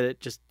the way that it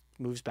just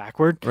moves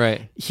backward.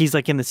 Right. He's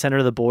like in the center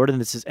of the board, and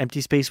this is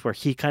empty space where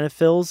he kind of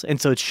fills. And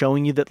so it's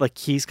showing you that like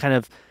he's kind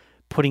of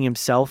putting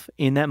himself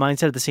in that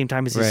mindset at the same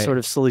time as he's sort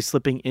of slowly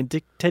slipping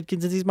into Ted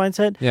Kaczynski's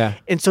mindset. Yeah.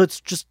 And so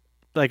it's just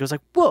like, I was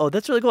like, whoa,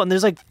 that's really cool. And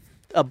there's like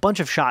a bunch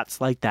of shots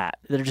like that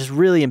are just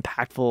really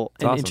impactful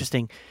and awesome.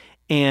 Interesting.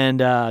 And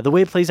the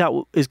way it plays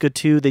out is good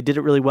too. They did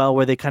it really well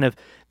where they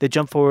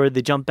jump forward,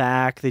 they jump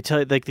back, they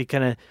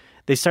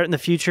start in the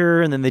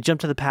future and then they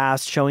jump to the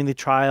past, showing the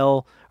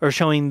trial or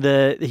showing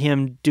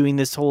him doing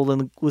this whole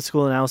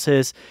linguistical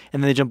analysis,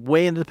 and then they jump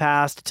way into the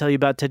past to tell you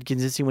about Ted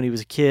Kaczynski when he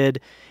was a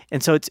kid.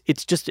 And so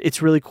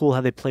it's really cool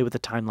how they play with the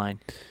timeline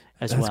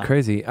as well. That's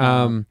crazy.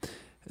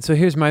 So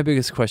here's my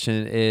biggest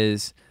question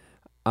is,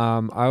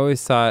 I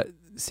always thought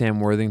Sam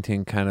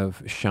Worthington kind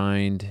of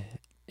shined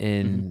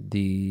in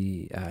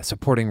the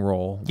supporting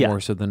role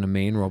more so than the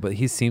main role, but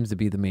he seems to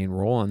be the main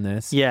role in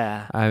this.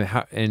 Yeah. How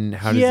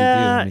does he do?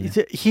 I mean,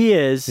 he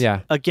is.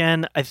 Yeah.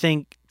 Again, I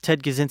think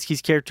Ted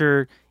Kaczynski's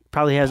character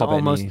probably has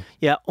almost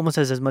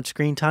has as much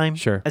screen time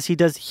as he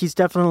does. He's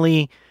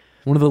definitely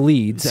one of the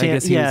leads. I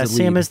guess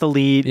Sam is the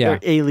lead or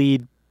a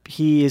lead.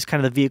 He is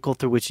kind of the vehicle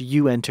through which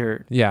you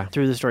enter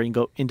through the story and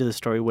go into the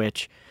story,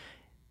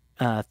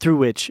 through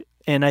which.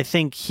 And I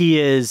think he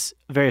is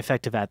very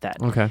effective at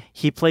that. Okay.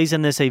 He plays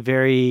in this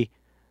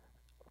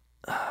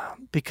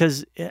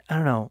because I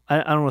don't know. I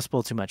don't want to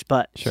spoil too much,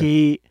 but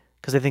because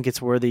I think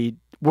it's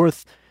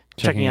worth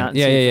checking out. And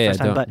seeing for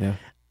the first time,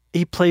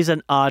 he plays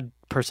an odd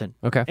person.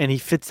 Okay. And he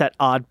fits that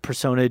odd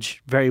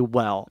personage very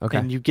well. Okay.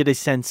 And you get a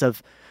sense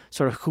of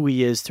sort of who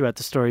he is throughout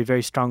the story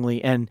very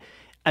strongly. And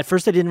at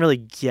first I didn't really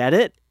get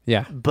it.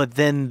 Yeah. But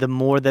then the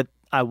more that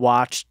I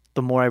watched,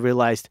 the more I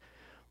realized,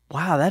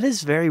 wow, that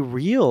is very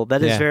real.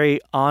 That is very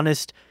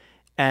honest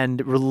and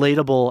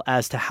relatable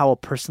as to how a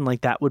person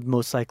like that would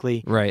most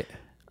likely. Right.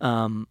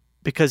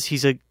 Because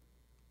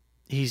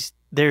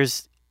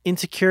there's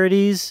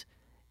insecurities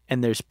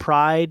and there's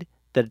pride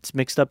that's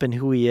mixed up in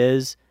who he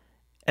is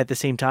at the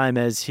same time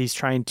as he's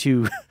trying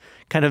to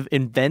kind of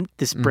invent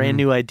this brand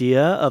new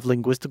idea of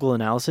linguistical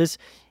analysis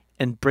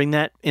and bring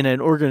that in an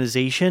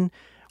organization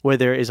where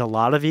there is a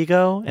lot of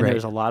ego and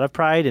there's a lot of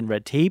pride and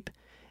red tape.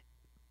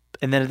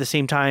 And then at the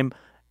same time,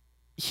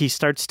 he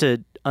starts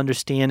to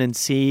understand and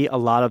see a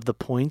lot of the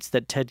points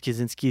that Ted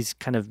Kaczynski's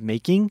kind of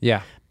making.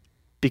 Yeah.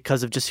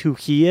 Because of just who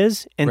he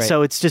is. And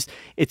so it's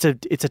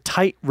a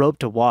tight rope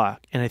to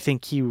walk. And I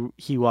think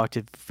he walked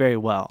it very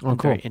well. Oh,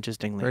 cool. Very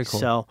interestingly. Very cool.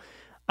 So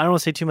I don't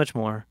want to say too much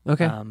more.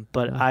 Okay.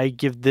 But I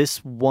give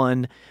this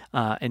one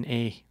an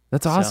A.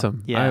 That's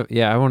awesome.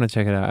 I want to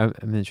check it out.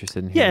 I'm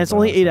interested in hearing. Yeah, it's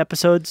only 8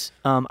 episodes.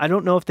 I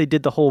don't know if they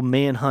did the whole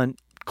Manhunt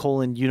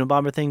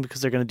Unabomber thing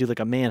because they're going to do like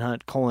a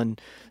Manhunt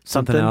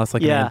something else,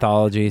 like an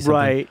anthology.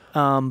 Something.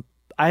 Right.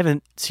 I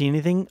haven't seen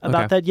anything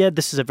about that yet.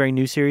 This is a very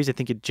new series. I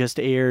think it just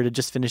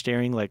finished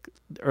airing like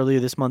earlier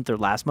this month or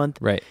last month.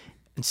 Right.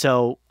 And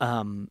so,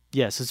 so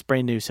it's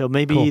brand new. So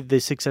maybe the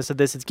success of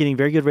this, it's getting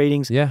very good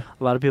ratings. Yeah.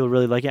 A lot of people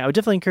really like it. I would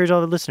definitely encourage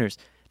all the listeners,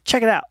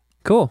 check it out.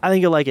 Cool. I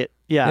think you'll like it.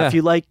 Yeah. If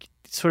you like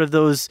sort of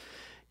those,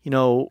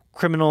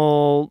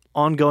 criminal,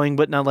 ongoing,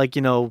 but not like,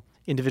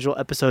 individual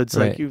episodes,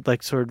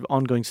 like sort of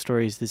ongoing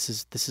stories, this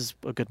is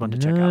a good one to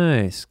check out.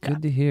 Nice.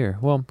 Good to hear.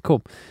 Well,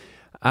 cool.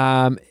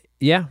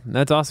 Yeah,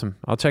 that's awesome.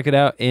 I'll check it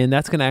out. And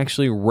that's going to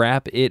actually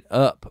wrap it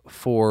up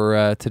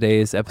for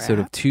today's episode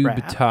of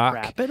Tube Talk.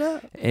 Wrap it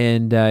up.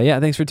 And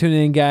thanks for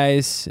tuning in,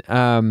 guys.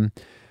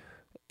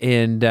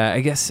 And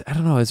I guess, I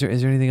don't know, is there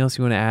anything else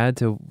you want to add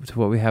to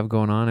what we have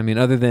going on? I mean,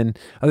 other than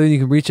you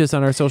can reach us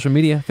on our social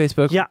media,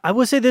 Facebook. Yeah, I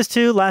will say this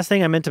too. Last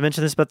thing, I meant to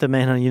mention this about the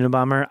Manhunt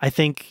Unabomber. I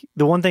think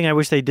the one thing I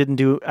wish they didn't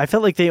do, I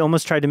felt like they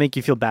almost tried to make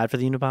you feel bad for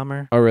the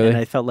Unabomber. Oh, really? And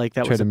I felt like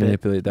that was a bit...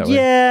 manipulate that way.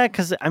 Yeah,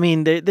 because, I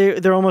mean,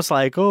 they're almost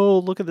like, oh,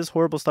 look at this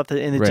horrible stuff,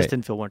 and it just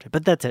didn't feel warranted.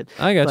 But that's it.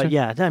 I gotcha. But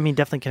yeah, I mean,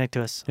 definitely connect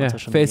to us on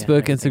social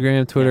Facebook, media.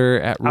 Instagram,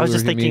 Twitter, at Real I was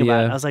just Review thinking Media.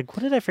 about it. I was like,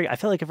 what did I forget? I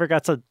felt like I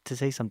forgot to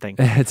say something.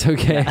 It's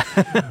okay.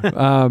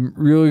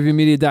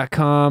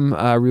 RealReviewMedia.com,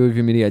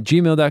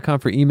 RealReviewMedia@gmail.com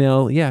for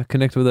email. Yeah,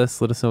 connect with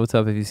us. Let us know what's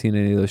up if you've seen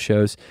any of those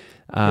shows.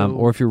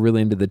 Or if you're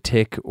really into The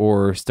Tick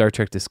or Star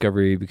Trek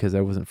Discovery, because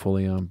I wasn't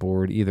fully on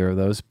board either of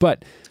those.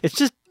 But it's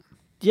just,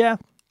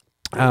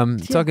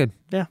 it's all good.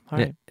 Yeah, all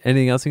right.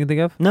 Anything else you can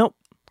think of? Nope.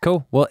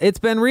 Cool. Well, it's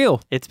been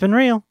real. It's been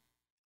real.